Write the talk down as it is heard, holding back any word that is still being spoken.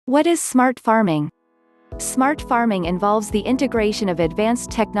What is smart farming? Smart farming involves the integration of advanced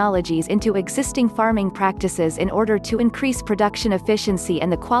technologies into existing farming practices in order to increase production efficiency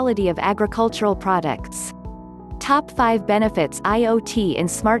and the quality of agricultural products. Top 5 benefits IoT in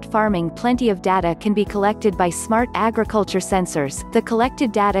smart farming. Plenty of data can be collected by smart agriculture sensors. The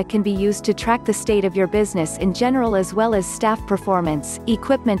collected data can be used to track the state of your business in general as well as staff performance,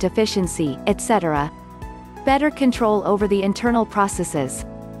 equipment efficiency, etc. Better control over the internal processes.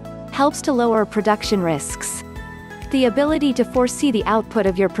 Helps to lower production risks. The ability to foresee the output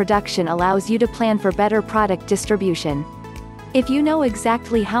of your production allows you to plan for better product distribution. If you know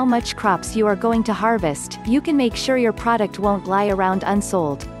exactly how much crops you are going to harvest, you can make sure your product won't lie around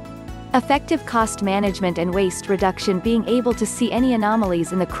unsold. Effective cost management and waste reduction. Being able to see any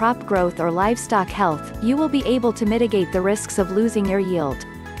anomalies in the crop growth or livestock health, you will be able to mitigate the risks of losing your yield.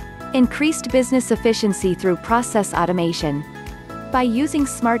 Increased business efficiency through process automation. By using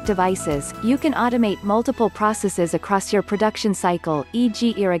smart devices, you can automate multiple processes across your production cycle,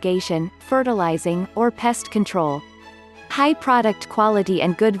 e.g. irrigation, fertilizing, or pest control. High product quality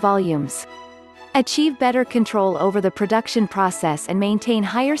and good volumes. Achieve better control over the production process and maintain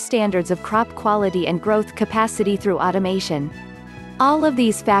higher standards of crop quality and growth capacity through automation. All of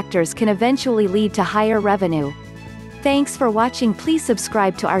these factors can eventually lead to higher revenue. Thanks for watching. Please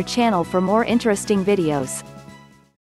subscribe to our channel for more interesting videos.